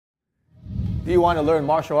Do you want to learn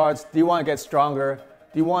martial arts? Do you want to get stronger?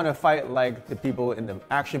 Do you want to fight like the people in the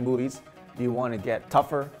action movies? Do you want to get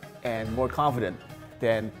tougher and more confident?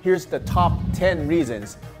 Then here's the top 10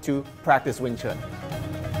 reasons to practice Wing Chun.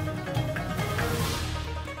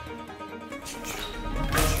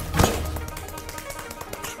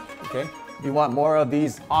 Okay? If you want more of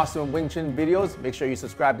these awesome Wing Chun videos, make sure you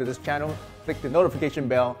subscribe to this channel, click the notification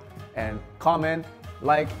bell, and comment,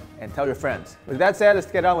 like, and tell your friends. With that said,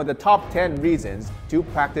 let's get on with the top 10 reasons to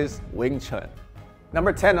practice Wing Chun.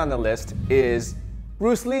 Number 10 on the list is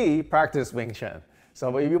Bruce Lee practiced Wing Chun.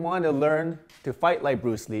 So if you want to learn to fight like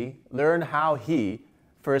Bruce Lee, learn how he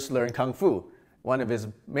first learned Kung Fu. One of his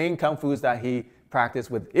main Kung Fus that he practiced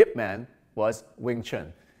with Ip Man was Wing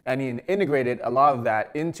Chun. And he integrated a lot of that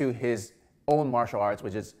into his own martial arts,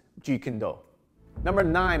 which is Jeet Kune Do. Number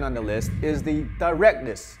 9 on the list is the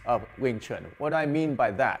directness of Wing Chun. What do I mean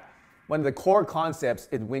by that? One of the core concepts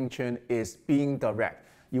in Wing Chun is being direct.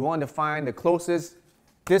 You want to find the closest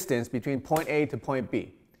distance between point A to point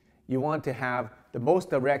B. You want to have the most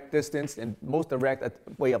direct distance and most direct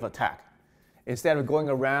way of attack. Instead of going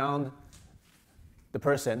around the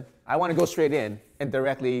person, I want to go straight in and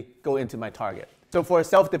directly go into my target. So for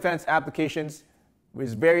self-defense applications,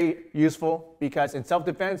 it's very useful because in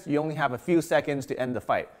self-defense, you only have a few seconds to end the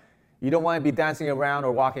fight. You don't want to be dancing around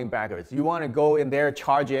or walking backwards. You want to go in there,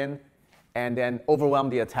 charge in, and then overwhelm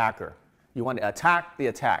the attacker. You want to attack the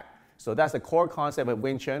attack. So that's the core concept of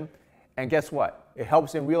Wing Chun. And guess what? It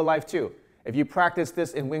helps in real life too. If you practice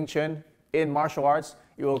this in Wing Chun, in martial arts,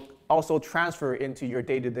 you will also transfer into your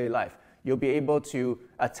day-to-day life. You'll be able to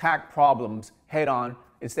attack problems head-on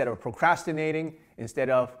instead of procrastinating, instead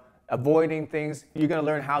of avoiding things. You're going to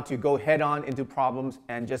learn how to go head-on into problems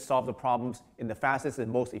and just solve the problems in the fastest and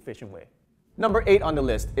most efficient way. Number 8 on the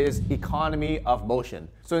list is economy of motion.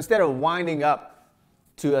 So instead of winding up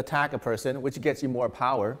to attack a person, which gets you more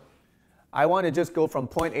power, I want to just go from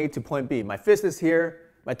point A to point B. My fist is here,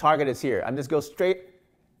 my target is here. I'm just go straight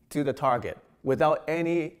to the target without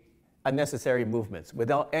any unnecessary movements,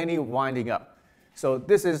 without any winding up. So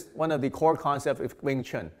this is one of the core concepts of Wing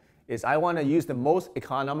Chun, is I want to use the most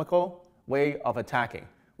economical way of attacking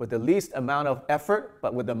with the least amount of effort,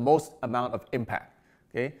 but with the most amount of impact.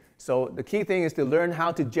 Okay? So the key thing is to learn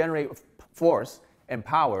how to generate force and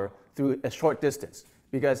power through a short distance,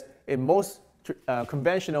 because in most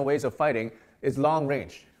conventional ways of fighting, it's long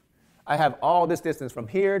range. I have all this distance from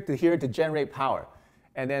here to generate power.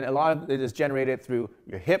 And then a lot of it is generated through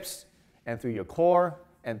your hips and through your core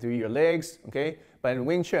and through your legs, okay? But in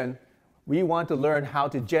Wing Chun, we want to learn how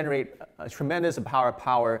to generate a tremendous amount of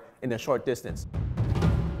power in a short distance.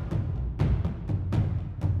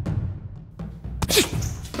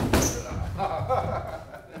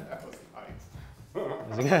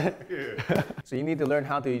 So you need to learn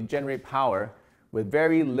how to generate power with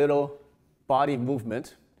very little body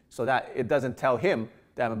movement so that it doesn't tell him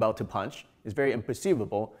that I'm about to punch. It's very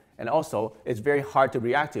imperceivable, and also it's very hard to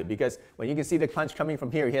react to, because when you can see the punch coming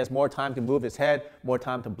from here, he has more time to move his head, more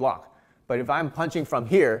time to block. But if I'm punching from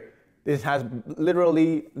here, this has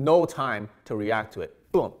literally no time to react to it.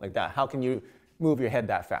 Boom, like that. How can you move your head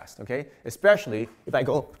that fast, okay? Especially if I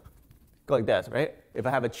go like this, right? If I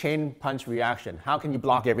have a chain punch reaction, how can you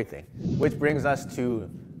block everything? Which brings us to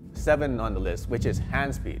 7 on the list, which is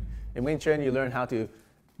hand speed. In Wing Chun, you learn how to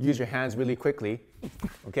use your hands really quickly,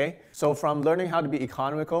 okay? So from learning how to be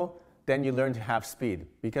economical, then you learn to have speed,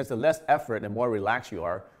 because the less effort and more relaxed you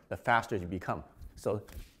are, the faster you become. So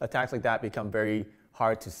attacks like that become very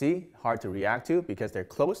hard to see, hard to react to, because they're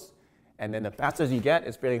close. And then the faster you get,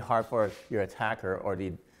 it's really hard for your attacker or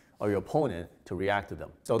your opponent to react to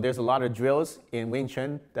them. So there's a lot of drills in Wing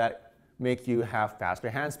Chun that make you have faster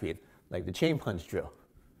hand speed, like the chain punch drill.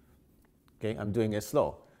 Okay, I'm doing it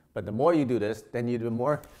slow. But the more you do this, then the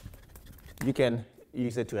more you can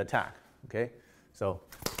use it to attack. Okay, so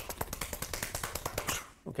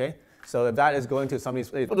if that is going to somebody's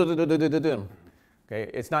face, okay,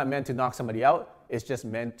 it's not meant to knock somebody out. It's just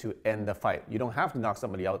meant to end the fight. You don't have to knock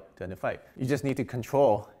somebody out to end the fight. You just need to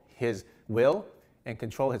control his will and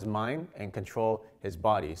control his mind and control his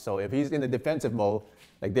body. So if he's in the defensive mode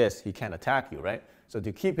like this, he can't attack you, right? So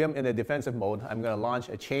to keep him in the defensive mode, I'm going to launch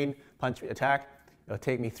a chain punch attack. It'll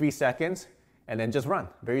take me 3 seconds and then just run.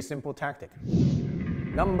 Very simple tactic.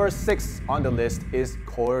 Number 6 on the list is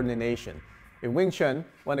coordination. In Wing Chun,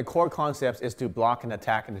 one of the core concepts is to block and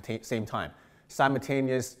attack at the same time.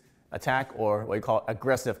 Simultaneous attack, or what you call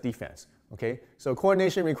aggressive defense. Okay? So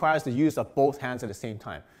coordination requires the use of both hands at the same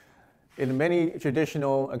time. In many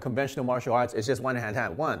traditional and conventional martial arts, it's just one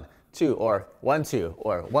hand, 1, 2, or 1, 2,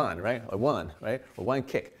 or 1, right? Or 1, right? Or 1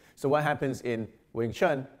 kick. So what happens in Wing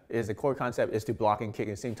Chun is the core concept is to block and kick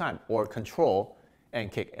at the same time, or control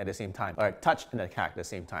and kick at the same time, or touch and attack at the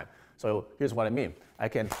same time. So here's what I mean. I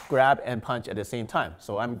can grab and punch at the same time.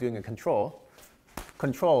 So I'm doing a control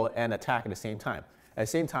and attack at the same time. At the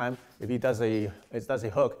same time, if he does a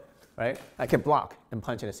hook, right, I can block and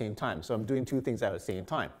punch at the same time. So I'm doing two things at the same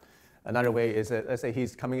time. Another way is that, let's say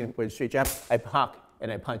he's coming in with a straight jab, I block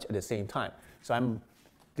and I punch at the same time. So I'm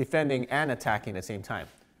defending and attacking at the same time.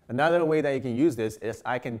 Another way that you can use this is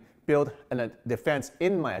I can build a defense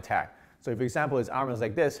in my attack. So for example, his arm is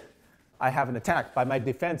like this, I have an attack, but my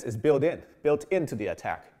defense is built into the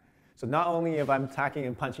attack. So not only if I'm attacking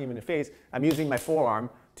and punching him in the face, I'm using my forearm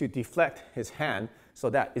to deflect his hand so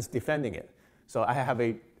that it's defending it. So I have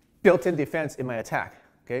a built-in defense in my attack.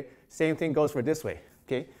 Okay? Same thing goes for this way.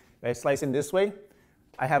 Okay? If I slice in this way,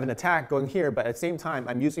 I have an attack going here, but at the same time,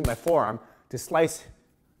 I'm using my forearm to slice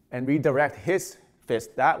and redirect his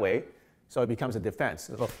fist that way, so it becomes a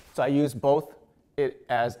defense. So I use both it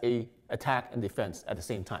as a attack and defense at the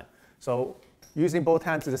same time. So using both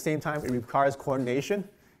hands at the same time, it requires coordination.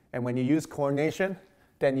 And when you use coordination,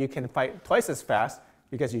 then you can fight twice as fast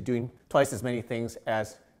because you're doing twice as many things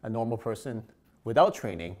as a normal person without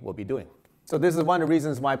training will be doing. So this is one of the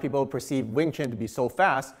reasons why people perceive Wing Chun to be so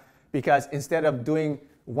fast, because instead of doing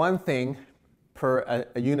one thing per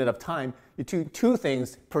a unit of time, you do two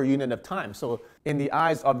things per unit of time. So in the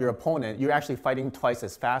eyes of your opponent, you're actually fighting twice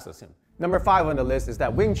as fast as him. Number 5 on the list is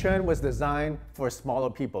that Wing Chun was designed for smaller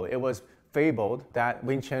people. It was fabled that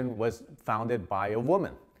Wing Chun was founded by a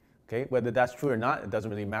woman. Okay? Whether that's true or not, it doesn't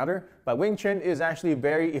really matter. But Wing Chun is actually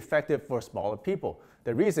very effective for smaller people.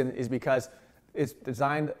 The reason is because it's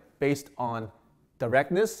designed based on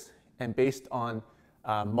directness and based on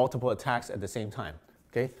multiple attacks at the same time.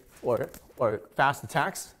 Okay? Or fast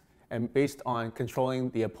attacks, and based on controlling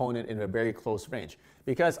the opponent in a very close range.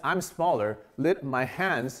 Because I'm smaller, my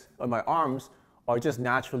hands or my arms are just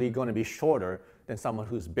naturally going to be shorter than someone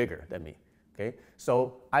who's bigger than me. Okay?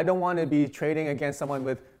 So I don't want to be trading against someone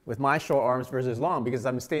with my short arms versus long, because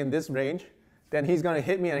I'm staying in this range, then he's going to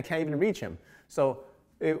hit me and I can't even reach him. So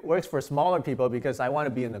it works for smaller people because I want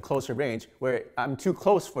to be in a closer range where I'm too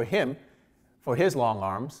close for him, for his long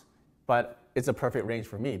arms, but it's a perfect range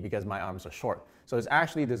for me because my arms are short. So it's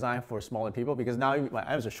actually designed for smaller people because now my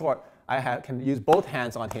arms are short, I can use both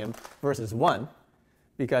hands on him versus one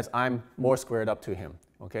because I'm more squared up to him,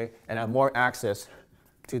 okay? And I have more access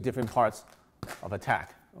to different parts of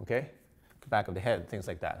attack, okay? Back of the head, things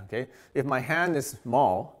like that, okay? If my hand is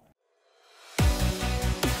small,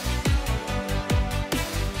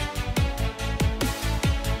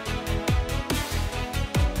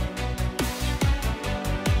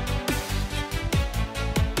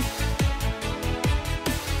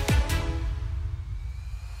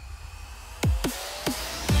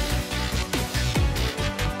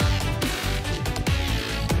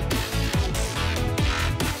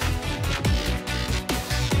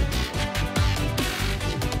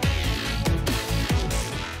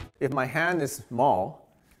 if my hand is small,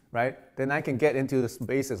 right, then I can get into the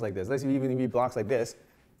spaces like this. Let's say even if he blocks like this,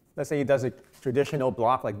 let's say he does a traditional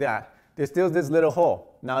block like that, there's still this little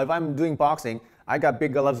hole. Now if I'm doing boxing, I got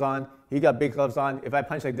big gloves on, he got big gloves on. If I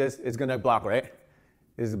punch like this, it's gonna block, right?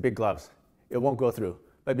 This is big gloves. It won't go through.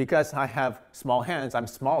 But because I have small hands, I'm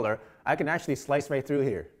smaller, I can actually slice right through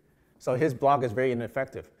here. So his block is very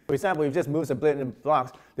ineffective. For example, if he just moves a bit and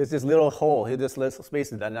blocks, there's this little hole, this little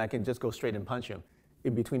space in that, and I can just go straight and punch him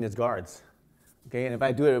in between his guards. Okay, and if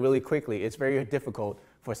I do it really quickly, it's very difficult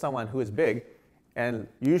for someone who is big, and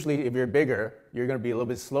usually if you're bigger, you're going to be a little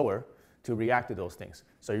bit slower to react to those things.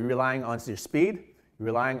 So you're relying on your speed, you're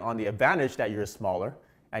relying on the advantage that you're smaller,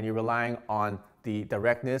 and you're relying on the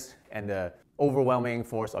directness and the overwhelming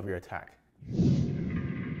force of your attack.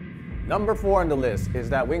 Number 4 on the list is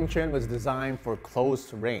that Wing Chun was designed for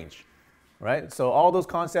close range, right? So all those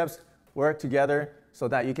concepts work together so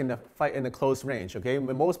that you can fight in a close range, okay?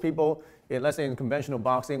 But most people, let's say in conventional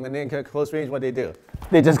boxing, when they get close range, what do?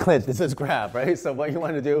 They just clinch, they just grab, right? So what you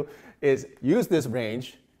want to do is use this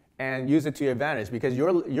range and use it to your advantage because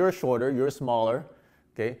you're shorter, you're smaller,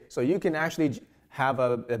 okay? So you can actually have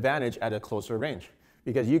an advantage at a closer range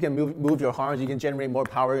because you can move your arms, you can generate more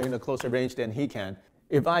power in a closer range than he can.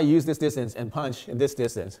 If I use this distance and punch in this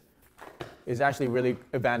distance, it's actually really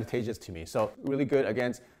advantageous to me. So really good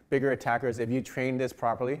against bigger attackers if you train this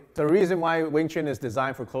properly. So the reason why Wing Chun is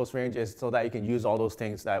designed for close range is so that you can use all those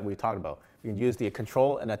things that we talked about. You can use the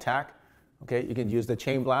control and attack, okay? You can use the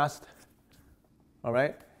chain blast, all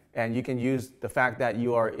right? And you can use the fact that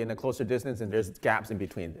you are in a closer distance and there's gaps in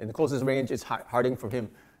between. In the closest range, it's harder for him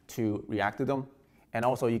to react to them. And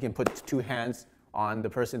also you can put 2 hands on the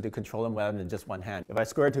person to control him rather than just one hand. If I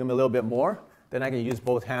square to him a little bit more, then I can use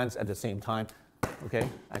both hands at the same time. Okay,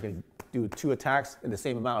 I can do 2 attacks in the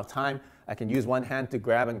same amount of time. I can use one hand to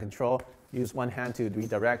grab and control, use one hand to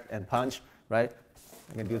redirect and punch, right?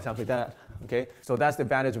 I can do something like that, okay? So that's the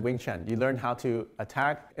advantage of Wing Chun. You learn how to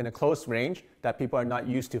attack in a close range that people are not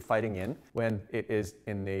used to fighting in when it is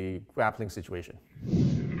in a grappling situation.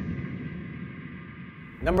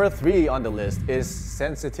 Number 3 on the list is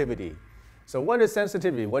sensitivity. So what is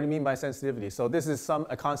sensitivity? What do you mean by sensitivity? So this is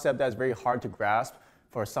a concept that's very hard to grasp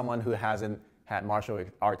for someone who hasn't had martial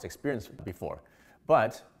arts experience before.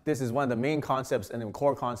 But this is one of the main concepts and the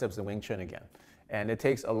core concepts of Wing Chun again. And it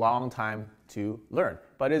takes a long time to learn,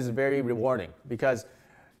 but it's very rewarding because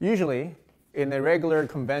usually in a regular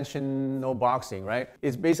conventional boxing, right,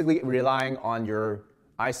 it's basically relying on your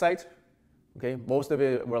eyesight, okay? Most of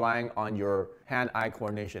it relying on your hand-eye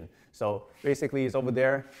coordination. So basically it's over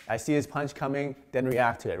there, I see his punch coming, then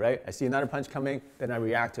react to it, right? I see another punch coming, then I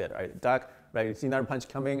react to it, right? Duck, right? I see another punch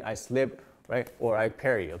coming, I slip, right? Or I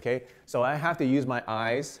parry, okay? So I have to use my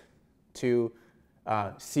eyes to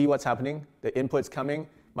see what's happening, the input's coming,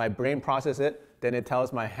 my brain processes it, then it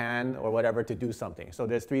tells my hand or whatever to do something. So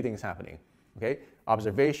there's 3 things happening, okay?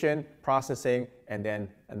 Observation, processing, and then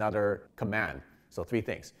another command. So 3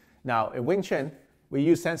 things. Now in Wing Chun, we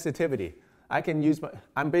use sensitivity.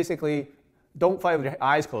 I'm basically, don't fight with your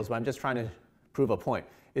eyes closed, but I'm just trying to prove a point,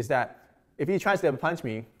 is that if he tries to punch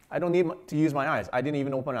me, I don't need to use my eyes. I didn't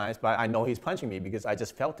even open my eyes, but I know he's punching me because I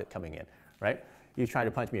just felt it coming in, right? He's trying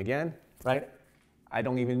to punch me again, right? I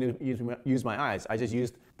don't even use my eyes. I just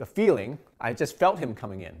used the feeling. I just felt him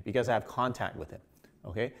coming in because I have contact with him,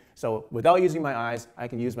 okay? So without using my eyes, I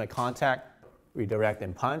can use my contact, redirect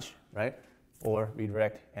and punch, right? Or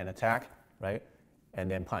redirect and attack, right? And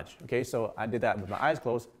then punch, okay? So I did that with my eyes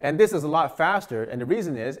closed. And this is a lot faster, and the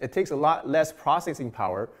reason is it takes a lot less processing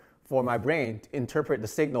power for my brain to interpret the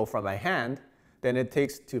signal from my hand than it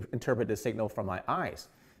takes to interpret the signal from my eyes.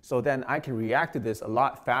 So then I can react to this a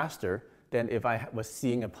lot faster than if I was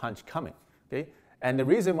seeing a punch coming, okay? And the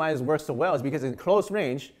reason why this works so well is because in close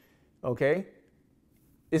range, okay,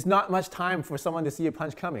 it's not much time for someone to see a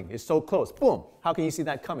punch coming. It's so close, boom, how can you see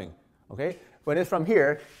that coming, okay? When it's from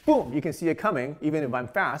here, boom, you can see it coming, even if I'm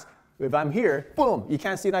fast. If I'm here, boom, you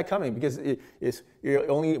can't see that coming because you're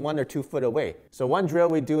only 1 or 2 foot away. So one drill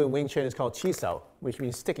we do in Wing Chun is called chi sao, which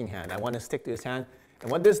means sticking hand. I want to stick to his hand. And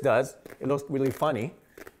what this does, it looks really funny,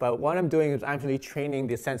 but what I'm doing is actually training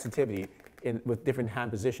the sensitivity with different hand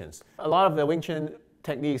positions. A lot of the Wing Chun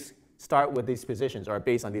techniques start with these positions or are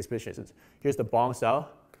based on these positions. Here's the bong sao,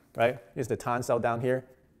 right? Here's the tan sao down here.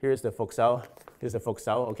 Here's the fok sao. Here's the fok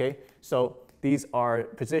sao, okay? So these are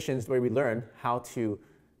positions where we learn how to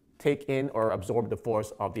take in or absorb the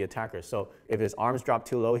force of the attacker. So if his arms drop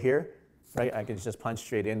too low here, right, I can just punch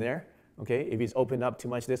straight in there, okay? If he's opened up too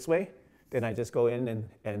much this way, then I just go in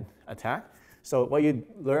and attack. So what you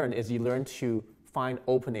learn is you learn to find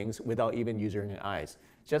openings without even using your eyes.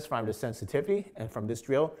 Just from the sensitivity and from this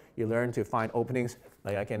drill, you learn to find openings,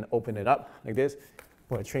 like I can open it up like this,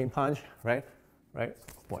 for a train punch, right?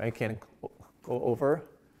 Or I can go over,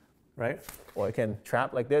 right? Or I can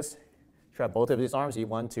trap like this, trap both of these arms,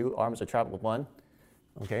 1, 2, arms are trapped with 1,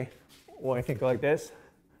 okay? Or I can go like this.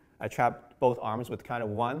 I trap both arms with kind of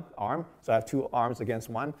 1 arm, so I have 2 arms against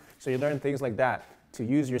 1. So you learn things like that, to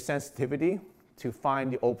use your sensitivity, to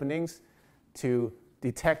find the openings, to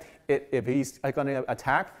detect it if he's going to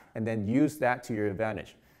attack, and then use that to your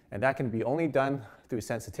advantage. And that can be only done through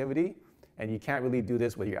sensitivity, and you can't really do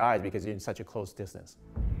this with your eyes because you're in such a close distance.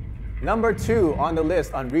 Number 2 on the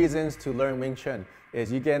list on reasons to learn Wing Chun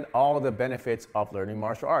is you get all the benefits of learning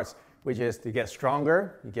martial arts, which is to get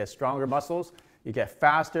stronger, you get stronger muscles, you get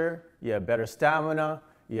faster, you have better stamina,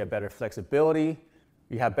 you have better flexibility,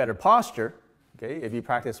 you have better posture, okay, if you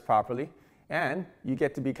practice properly, and you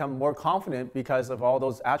get to become more confident because of all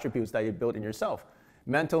those attributes that you built in yourself,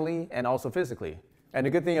 mentally and also physically. And the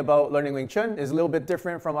good thing about learning Wing Chun is a little bit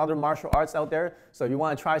different from other martial arts out there. So if you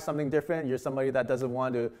want to try something different, you're somebody that doesn't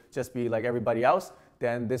want to just be like everybody else,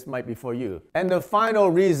 then this might be for you. And the final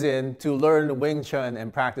reason to learn Wing Chun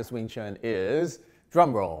and practice Wing Chun is,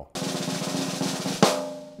 drum roll,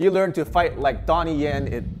 you learn to fight like Donnie Yen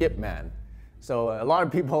in Ip Man. So a lot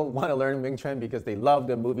of people want to learn Wing Chun because they love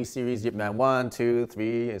the movie series Ip Man 1, 2,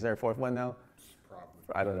 3. Is there a 4th one now?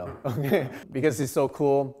 Probably. I don't know. Okay. Because it's so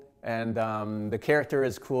cool. And the character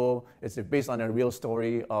is cool. It's based on a real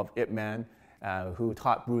story of Ip Man, who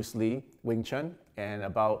taught Bruce Lee Wing Chun and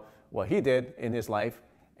about what he did in his life.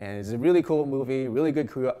 And it's a really cool movie, really good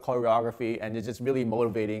choreography, and it's just really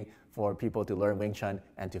motivating for people to learn Wing Chun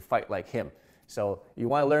and to fight like him. So you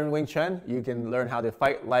want to learn Wing Chun, you can learn how to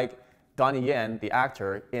fight like Donnie Yen, the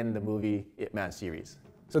actor in the movie Ip Man series.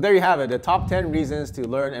 So there you have it, the top 10 reasons to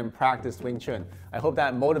learn and practice Wing Chun. I hope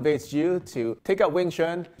that motivates you to take up Wing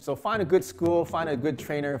Chun. So find a good school, find a good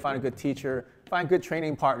trainer, find a good teacher, find good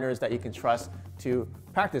training partners that you can trust to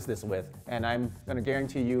practice this with. And I'm going to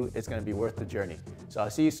guarantee you it's going to be worth the journey. So I'll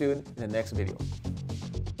see you soon in the next video.